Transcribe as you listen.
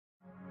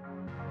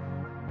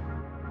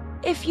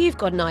If you've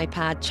got an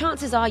iPad,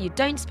 chances are you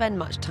don't spend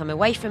much time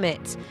away from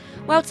it.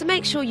 Well, to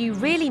make sure you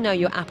really know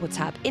your Apple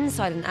Tab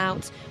inside and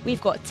out,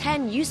 we've got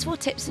 10 useful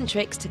tips and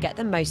tricks to get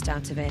the most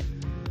out of it.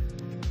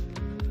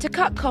 To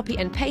cut, copy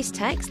and paste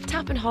text,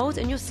 tap and hold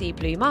and you'll see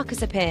blue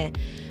markers appear.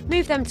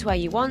 Move them to where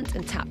you want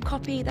and tap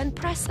copy, then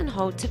press and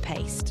hold to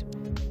paste.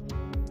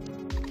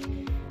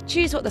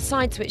 Choose what the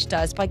side switch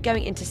does by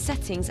going into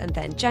Settings and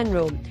then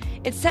General.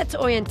 It's set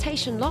to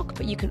Orientation Lock,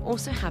 but you can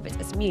also have it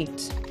as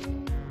mute.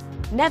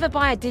 Never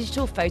buy a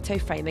digital photo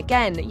frame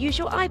again, use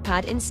your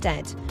iPad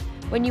instead.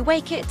 When you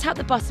wake it, tap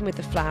the button with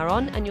the flower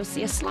on and you'll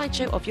see a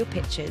slideshow of your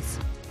pictures.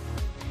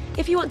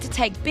 If you want to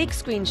take big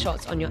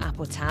screenshots on your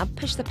Apple Tab,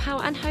 push the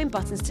power and home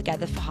buttons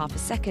together for half a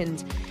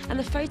second and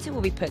the photo will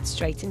be put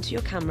straight into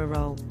your camera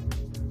roll.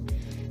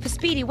 For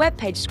speedy web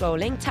page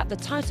scrolling, tap the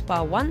title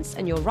bar once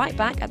and you're right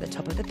back at the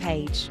top of the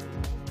page.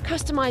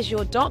 Customise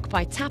your dock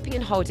by tapping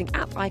and holding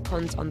app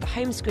icons on the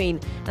home screen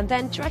and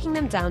then dragging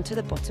them down to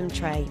the bottom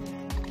tray.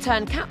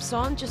 Turn caps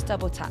on, just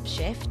double tap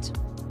Shift.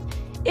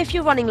 If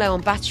you're running low on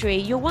battery,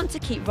 you'll want to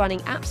keep running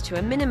apps to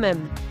a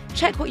minimum.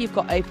 Check what you've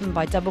got open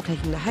by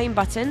double-clicking the home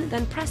button,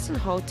 then press and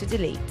hold to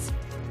delete.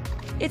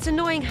 It's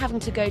annoying having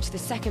to go to the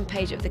second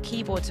page of the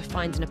keyboard to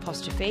find an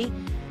apostrophe.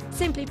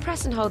 Simply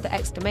press and hold the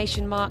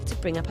exclamation mark to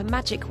bring up a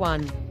magic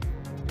one.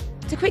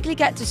 To quickly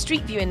get to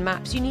Street View in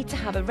Maps, you need to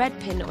have a red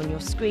pin on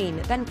your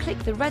screen, then click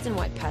the red and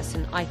white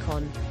person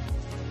icon.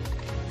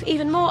 For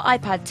even more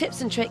iPad tips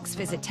and tricks,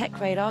 visit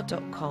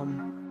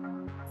techradar.com.